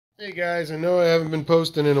Hey guys, I know I haven't been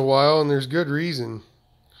posting in a while, and there's good reason.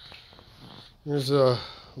 There's a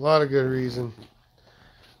lot of good reason.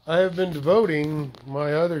 I have been devoting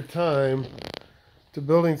my other time to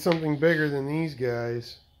building something bigger than these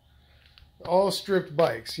guys. All stripped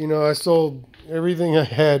bikes. You know, I sold everything I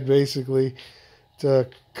had basically to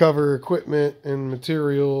cover equipment and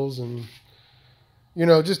materials and,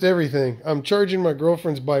 just everything. I'm charging my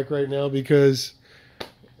girlfriend's bike right now because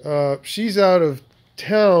she's out of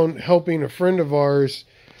town helping a friend of ours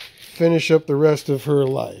finish up the rest of her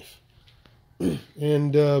life.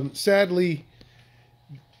 And sadly,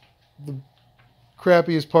 the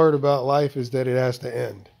crappiest part about life is that it has to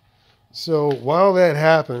end. So while that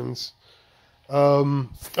happens,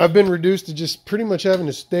 I've been reduced to just pretty much having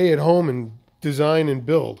to stay at home and design and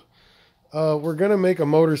build. We're going to make a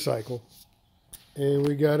motorcycle. And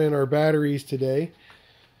we got in our batteries today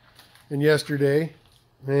and yesterday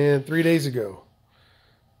and 3 days ago.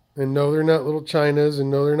 And no, they're not little Chinas,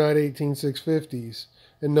 and no, they're not 18650s,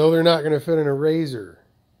 and no, they're not going to fit in a Razor.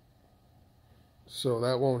 So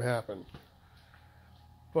that won't happen.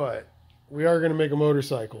 But we are going to make a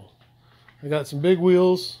motorcycle. I got some big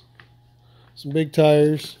wheels, some big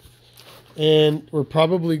tires, and we're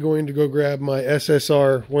probably going to go grab my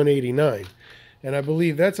SSR 189. And I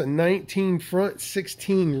believe that's a 19 front,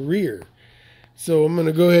 16 rear. So I'm going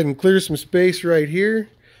to go ahead and clear some space right here.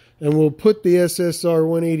 And we'll put the SSR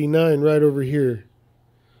 189 right over here.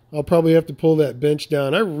 I'll probably have to pull that bench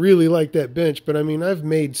down. I really like that bench, but I mean, I've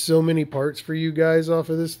made so many parts for you guys off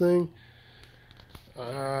of this thing.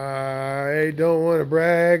 I don't want to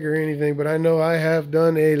brag or anything, but I know I have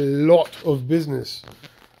done a lot of business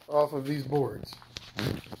off of these boards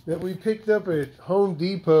that we picked up at Home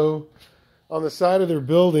Depot on the side of their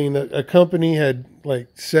building. That a company had like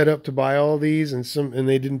set up to buy all these, and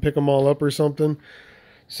they didn't pick them all up or something.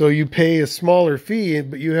 So you pay a smaller fee,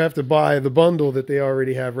 but you have to buy the bundle that they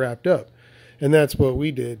already have wrapped up. And that's what we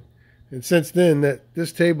did. And since then,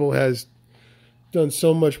 this table has done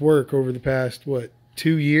so much work over the past,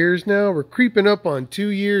 2 years now? We're creeping up on 2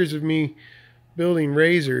 years of me building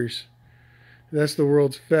Razors. That's the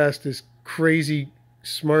world's fastest, crazy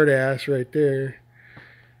smart ass right there.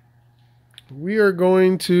 We are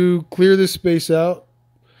going to clear this space out.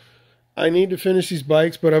 I need to finish these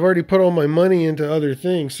bikes, but I've already put all my money into other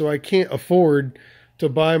things, so I can't afford to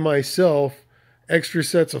buy myself extra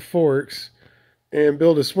sets of forks and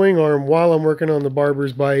build a swing arm while I'm working on the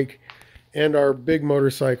barber's bike and our big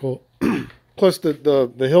motorcycle, plus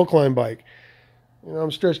the hill climb bike. You know,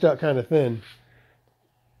 I'm stretched out kind of thin,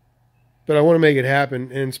 but I want to make it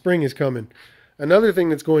happen, and spring is coming. Another thing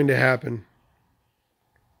that's going to happen,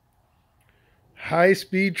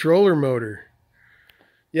 high-speed troller motor.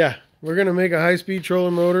 Yeah. We're going to make a high-speed troller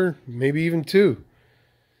motor, maybe even 2.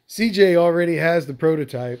 CJ already has the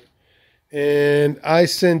prototype, and I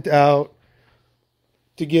sent out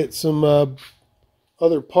to get some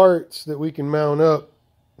other parts that we can mount up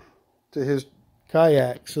to his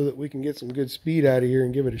kayak so that we can get some good speed out of here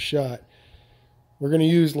and give it a shot. We're going to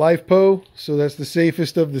use LifePo, so that's the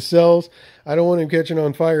safest of the cells. I don't want him catching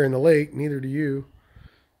on fire in the lake, neither do you.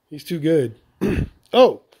 He's too good.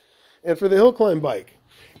 Oh, and for the hill climb bike,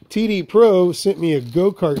 TD Pro sent me a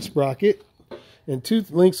go-kart sprocket and 2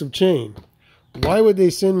 links of chain. Why would they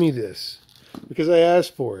send me this? Because I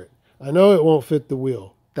asked for it. I know it won't fit the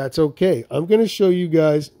wheel. That's okay. I'm going to show you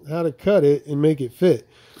guys how to cut it and make it fit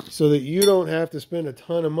so that you don't have to spend a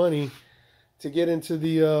ton of money to get into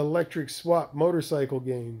the electric swap motorcycle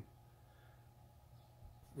game.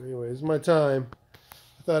 Anyway, it's my time.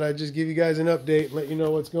 I thought I'd just give you guys an update and let you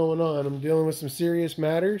know what's going on. I'm dealing with some serious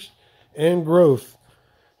matters and growth.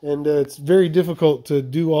 And it's very difficult to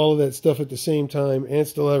do all of that stuff at the same time and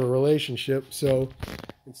still have a relationship. So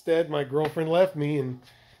instead, my girlfriend left me, and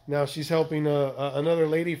now she's helping another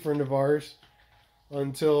lady friend of ours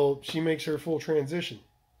until she makes her full transition.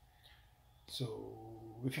 So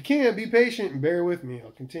if you can, be patient and bear with me. I'll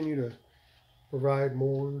continue to provide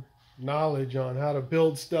more knowledge on how to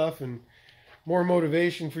build stuff and more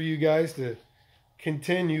motivation for you guys to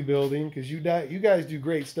continue building, because you guys do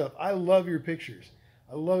great stuff. I love your pictures.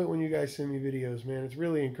 I love it when you guys send me videos, man. It's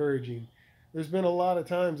really encouraging. There's been a lot of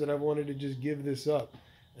times that I've wanted to just give this up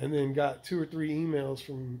and then got 2 or 3 emails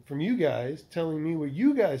from you guys telling me what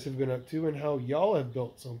you guys have been up to and how y'all have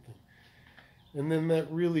built something. And then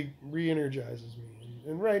that really re-energizes me.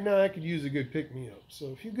 And right now I could use a good pick-me-up. So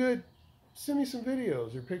if you're good, send me some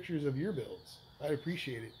videos or pictures of your builds. I'd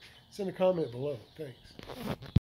appreciate it. Send a comment below. Thanks.